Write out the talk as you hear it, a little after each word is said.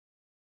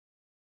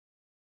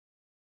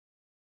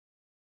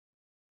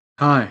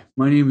Hi,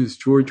 my name is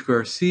George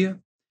Garcia,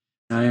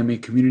 and I am a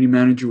community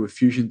manager with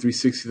Fusion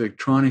 360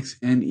 Electronics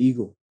and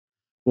Eagle.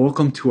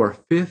 Welcome to our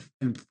fifth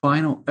and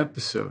final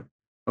episode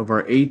of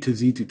our A to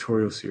Z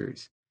tutorial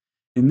series.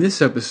 In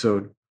this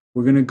episode,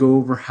 we're going to go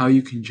over how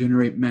you can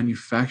generate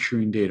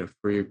manufacturing data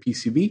for your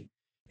PCB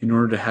in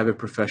order to have it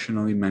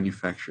professionally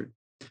manufactured.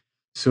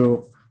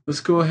 So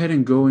let's go ahead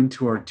and go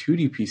into our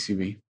 2D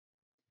PCB.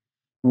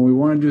 What we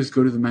want to do is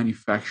go to the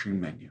manufacturing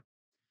menu.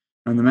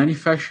 On the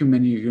manufacturing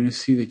menu, you're going to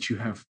see that you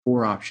have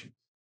four options.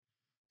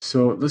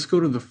 So let's go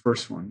to the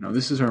first one. Now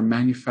this is our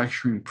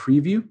manufacturing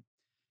preview.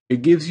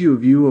 It gives you a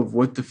view of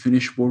what the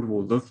finished board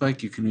will look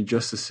like. You can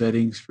adjust the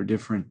settings for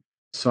different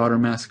solder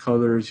mask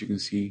colors. You can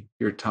see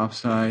here top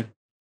side,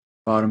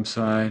 bottom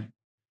side.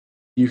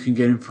 You can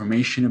get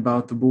information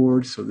about the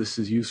board. So this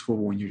is useful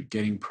when you're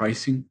getting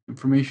pricing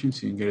information.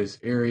 So you can get its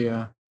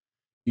area,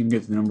 you can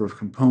get the number of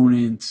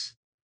components,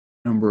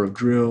 number of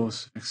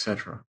drills,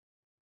 etc.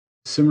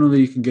 Similarly,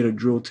 you can get a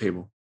drill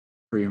table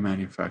for your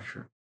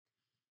manufacturer.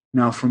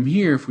 Now from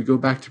here, if we go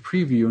back to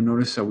preview, you'll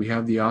notice that we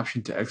have the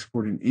option to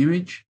export an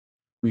image.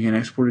 We can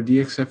export a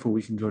DXF or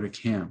we can go to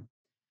CAM.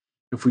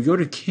 If we go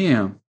to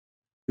CAM,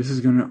 this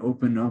is going to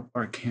open up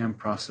our CAM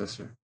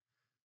processor.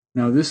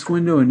 Now this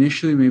window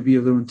initially may be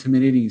a little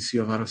intimidating. You see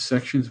a lot of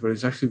sections, but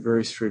it's actually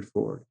very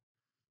straightforward.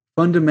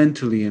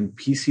 Fundamentally in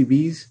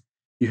PCBs,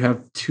 you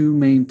have two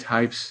main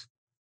types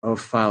of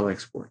file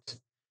exports.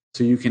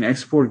 So you can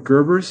export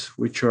Gerbers,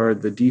 which are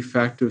the de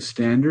facto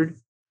standard.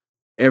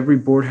 Every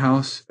board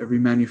house, every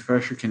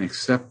manufacturer can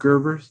accept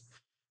Gerbers,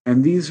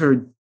 and these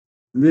are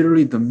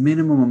literally the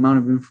minimum amount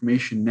of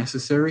information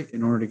necessary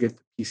in order to get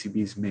the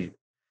PCBs made.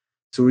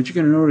 So what you're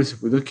going to notice,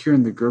 if we look here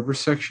in the Gerber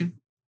section,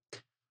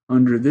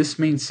 under this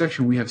main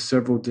section we have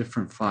several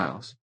different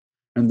files.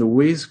 And the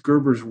ways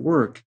Gerbers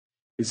work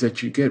is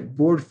that you get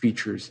board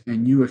features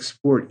and you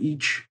export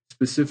each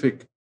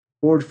specific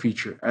board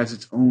feature as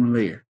its own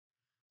layer.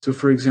 So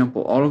for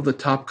example, all of the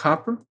top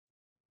copper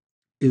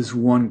is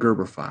one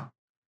Gerber file.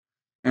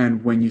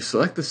 And when you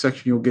select the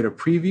section, you'll get a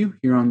preview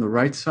here on the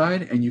right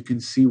side, and you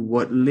can see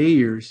what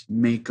layers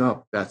make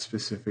up that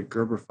specific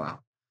Gerber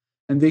file.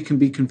 And they can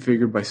be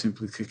configured by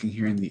simply clicking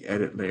here in the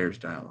Edit Layers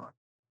dialog.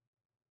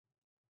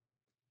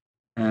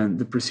 And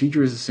the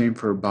procedure is the same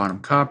for bottom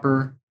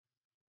copper.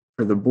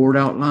 For the board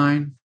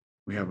outline,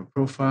 we have a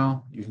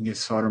profile. You can get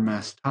solder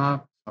mask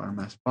top, solder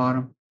mask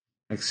bottom,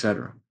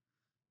 etc.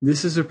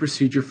 This is a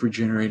procedure for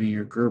generating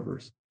your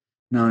Gerbers.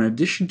 Now, in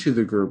addition to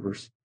the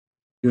Gerbers,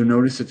 you'll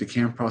notice that the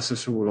CAM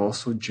processor will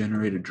also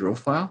generate a drill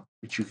file,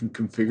 which you can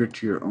configure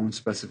to your own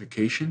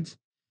specifications,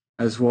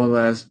 as well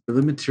as bill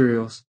of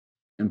materials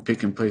and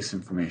pick and place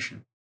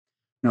information.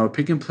 Now, a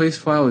pick and place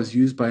file is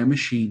used by a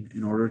machine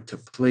in order to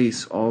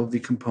place all of the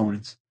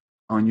components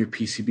on your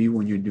PCB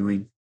when you're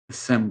doing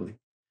assembly.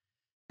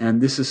 And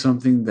this is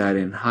something that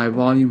in high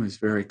volume is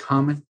very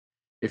common.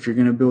 If you're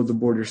going to build the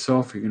board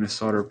yourself, you're going to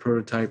solder a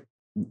prototype,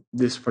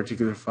 this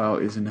particular file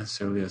isn't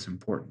necessarily as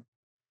important.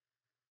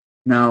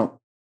 Now,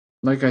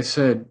 like I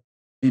said,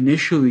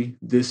 initially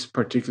this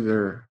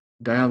particular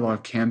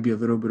dialog can be a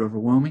little bit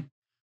overwhelming,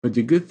 but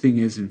the good thing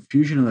is in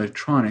Fusion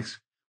Electronics,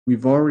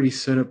 we've already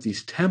set up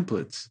these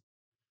templates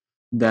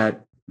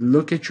that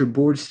look at your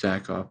board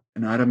stack up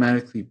and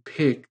automatically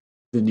pick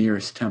the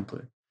nearest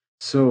template.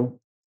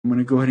 So I'm going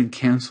to go ahead and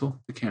cancel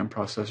the CAM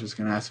processor. It's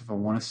going to ask if I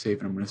want to save,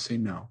 and I'm going to say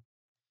no.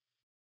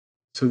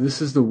 So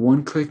this is the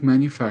one-click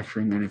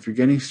manufacturing, and if you're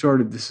getting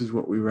started, this is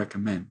what we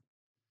recommend.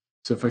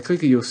 So if I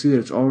click it, you'll see that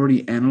it's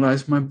already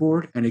analyzed my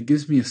board, and it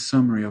gives me a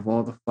summary of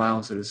all the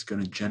files that it's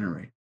going to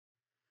generate.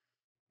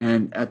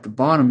 And at the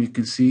bottom, you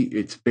can see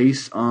it's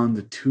based on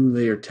the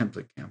two-layer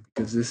template CAM,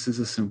 because this is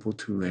a simple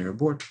two-layer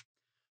board.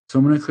 So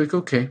I'm going to click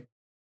OK.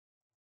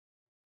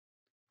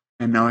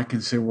 And now I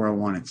can say where I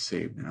want it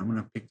saved, and I'm going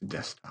to pick the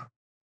desktop.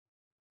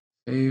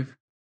 Save.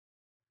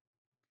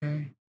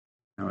 Okay.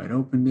 Now it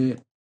opened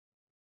it.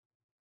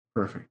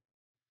 Perfect.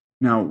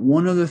 Now,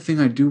 one other thing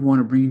I do want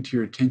to bring to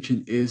your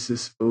attention is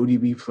this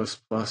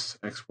ODB++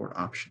 export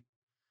option.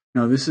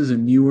 Now, this is a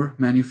newer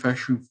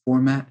manufacturing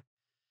format,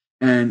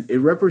 and it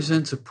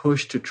represents a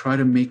push to try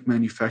to make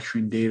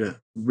manufacturing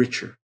data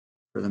richer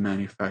for the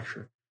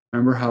manufacturer.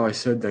 Remember how I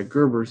said that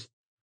Gerbers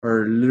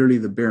are literally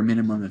the bare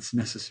minimum that's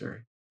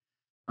necessary.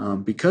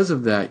 Because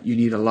of that, you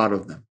need a lot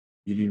of them.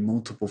 You need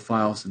multiple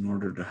files in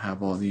order to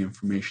have all the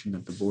information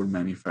that the board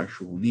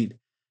manufacturer will need,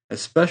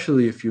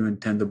 especially if you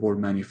intend the board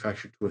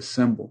manufacturer to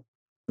assemble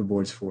the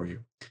boards for you.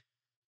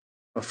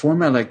 A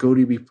format like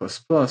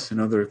ODB++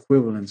 and other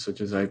equivalents such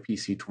as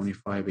IPC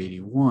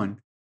 2581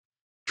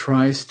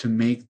 tries to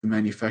make the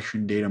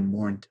manufacturing data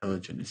more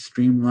intelligent. It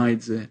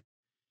streamlines it.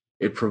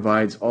 It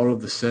provides all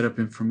of the setup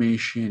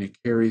information. It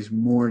carries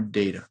more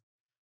data,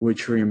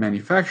 which for your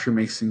manufacturer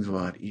makes things a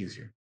lot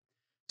easier.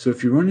 So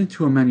if you run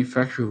into a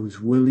manufacturer who's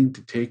willing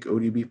to take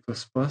ODB++,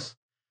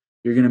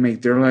 you're going to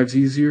make their lives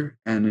easier,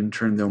 and in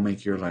turn they'll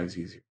make your lives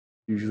easier.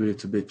 Usually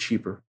it's a bit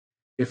cheaper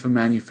if a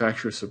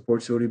manufacturer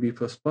supports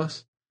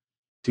ODB++,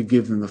 to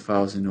give them the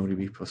files in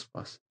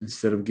ODB++,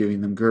 instead of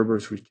giving them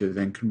Gerbers, which they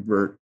then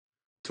convert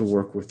to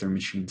work with their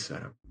machine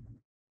setup.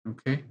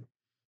 Okay,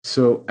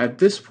 so at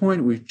this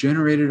point, we've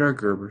generated our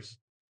Gerbers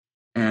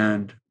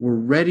and we're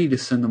ready to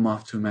send them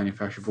off to a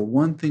manufacturer. But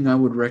one thing I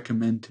would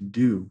recommend to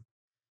do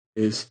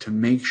is to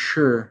make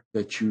sure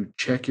that you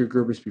check your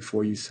Gerbers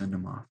before you send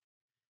them off.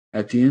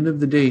 At the end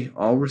of the day,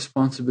 all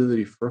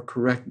responsibility for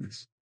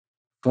correctness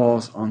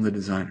falls on the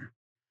designer.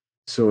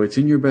 So it's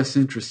in your best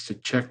interest to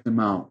check them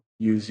out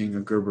using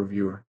a Gerber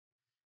viewer.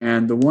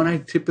 And the one I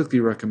typically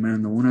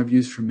recommend, the one I've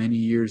used for many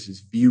years,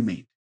 is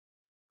ViewMate,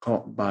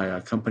 by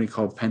a company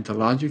called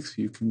Pentalogics.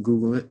 You can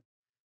Google it.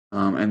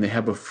 And they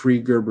have a free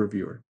Gerber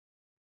viewer.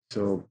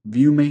 So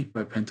ViewMate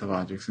by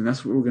Pentalogics, and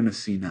that's what we're going to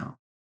see now.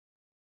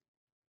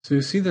 So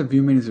you see that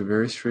ViewMate is a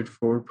very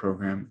straightforward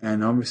program,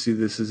 and obviously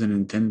this isn't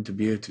intended to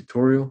be a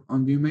tutorial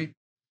on ViewMate,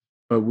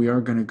 but we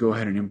are going to go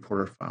ahead and import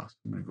our files.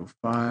 I'm going to go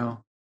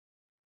File,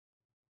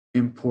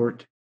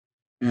 Import,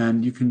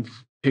 and you can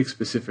pick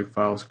specific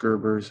files,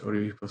 Gerbers,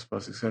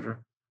 ODB++, etc.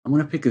 I'm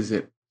going to pick a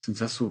zip, since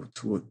that's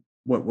what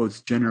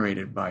was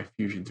generated by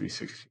Fusion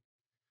 360.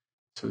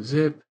 So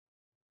zip,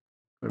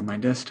 go to my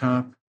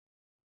desktop,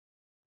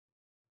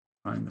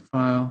 find the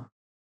file,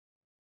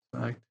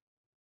 select.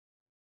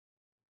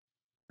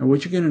 Now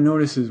what you're going to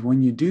notice is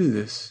when you do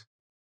this,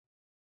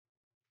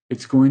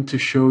 it's going to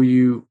show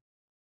you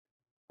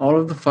all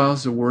of the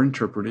files that were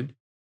interpreted.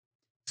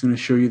 It's going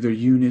to show you their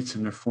units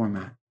and their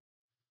format.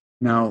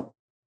 Now,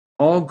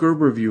 all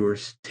Gerber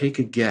viewers take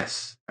a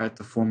guess at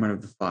the format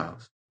of the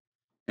files,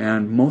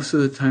 and most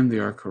of the time they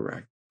are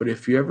correct. But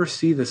if you ever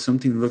see that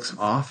something looks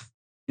off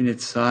in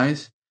its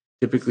size,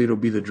 typically it'll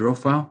be the drill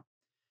file.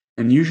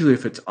 And usually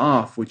if it's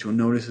off, what you'll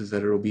notice is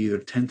that it'll be either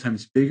 10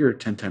 times bigger or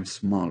 10 times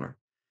smaller.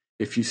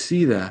 If you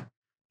see that,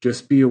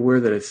 just be aware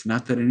that it's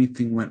not that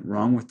anything went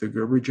wrong with the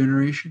Gerber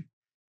generation.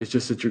 It's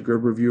just that your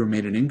Gerber viewer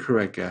made an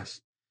incorrect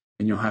guess,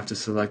 and you'll have to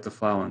select the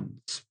file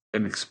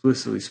and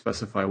explicitly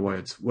specify what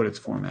its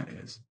format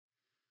is.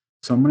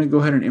 So I'm going to go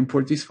ahead and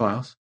import these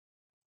files,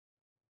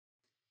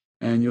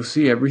 and you'll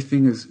see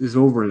everything is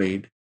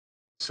overlaid,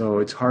 so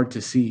it's hard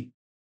to see.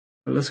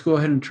 But let's go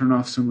ahead and turn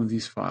off some of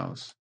these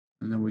files,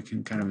 and then we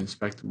can kind of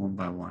inspect them one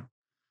by one.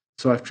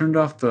 So I've turned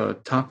off the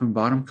top and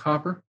bottom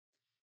copper,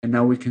 and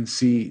now we can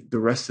see the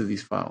rest of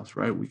these files,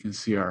 right? We can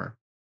see our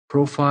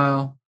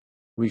profile,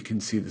 we can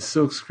see the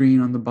silk screen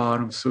on the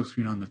bottom, silk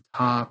screen on the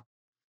top,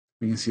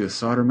 we can see the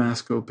solder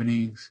mask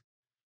openings,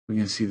 we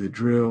can see the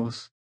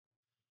drills.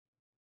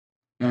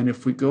 And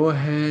if we go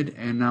ahead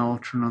and now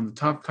turn on the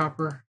top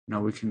copper,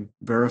 now we can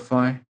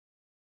verify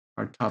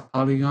our top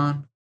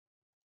polygon.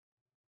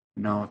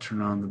 Now I'll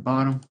turn on the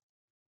bottom,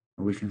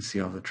 and we can see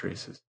all the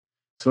traces.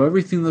 So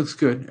everything looks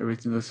good,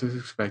 everything looks as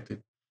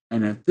expected.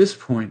 And at this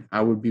point,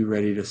 I would be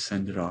ready to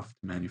send it off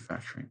to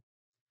manufacturing.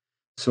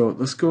 So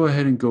let's go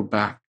ahead and go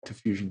back to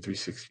Fusion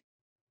 360.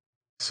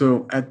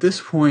 So at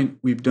this point,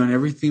 we've done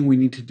everything we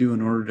need to do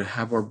in order to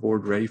have our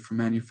board ready for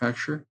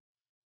manufacture.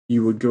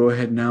 You would go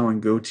ahead now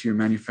and go to your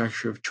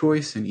manufacturer of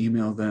choice and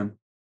email them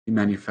the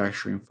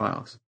manufacturing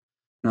files.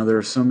 Now there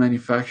are some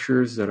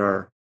manufacturers that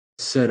are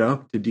set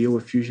up to deal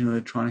with Fusion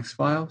Electronics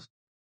files.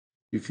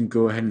 You can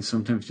go ahead and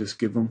sometimes just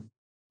give them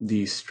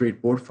the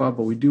straight board file,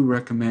 but we do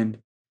recommend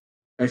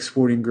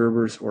exporting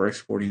Gerbers or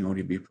exporting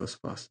ODB++.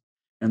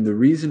 And the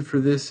reason for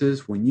this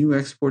is when you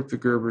export the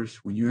Gerbers,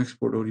 when you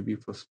export ODB++,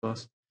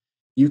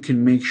 you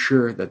can make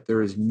sure that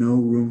there is no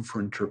room for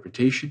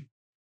interpretation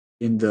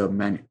in the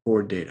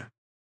board data.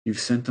 You've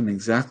sent them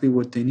exactly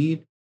what they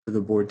need for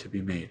the board to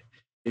be made.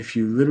 If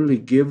you literally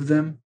give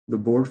them the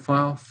board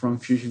file from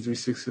Fusion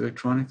 360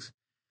 Electronics,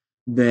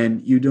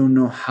 then you don't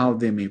know how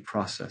they may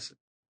process it.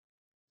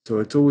 So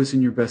it's always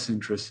in your best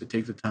interest to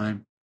take the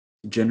time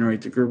to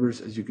generate the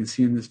Gerbers. As you can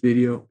see in this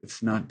video,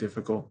 it's not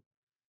difficult.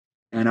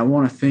 And I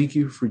want to thank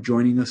you for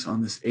joining us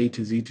on this A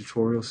to Z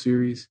tutorial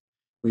series.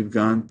 We've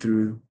gone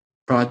through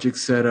project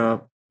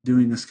setup,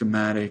 doing a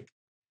schematic,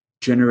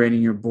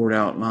 generating your board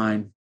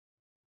outline,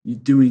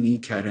 doing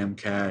ECAD,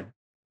 MCAD,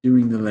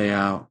 doing the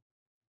layout,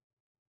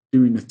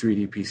 doing the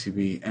 3D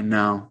PCB, and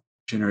now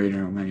generating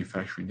our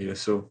manufacturing data.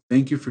 So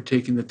thank you for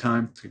taking the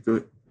time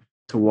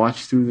to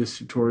watch through this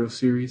tutorial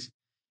series,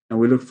 and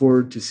we look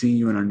forward to seeing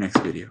you in our next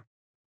video.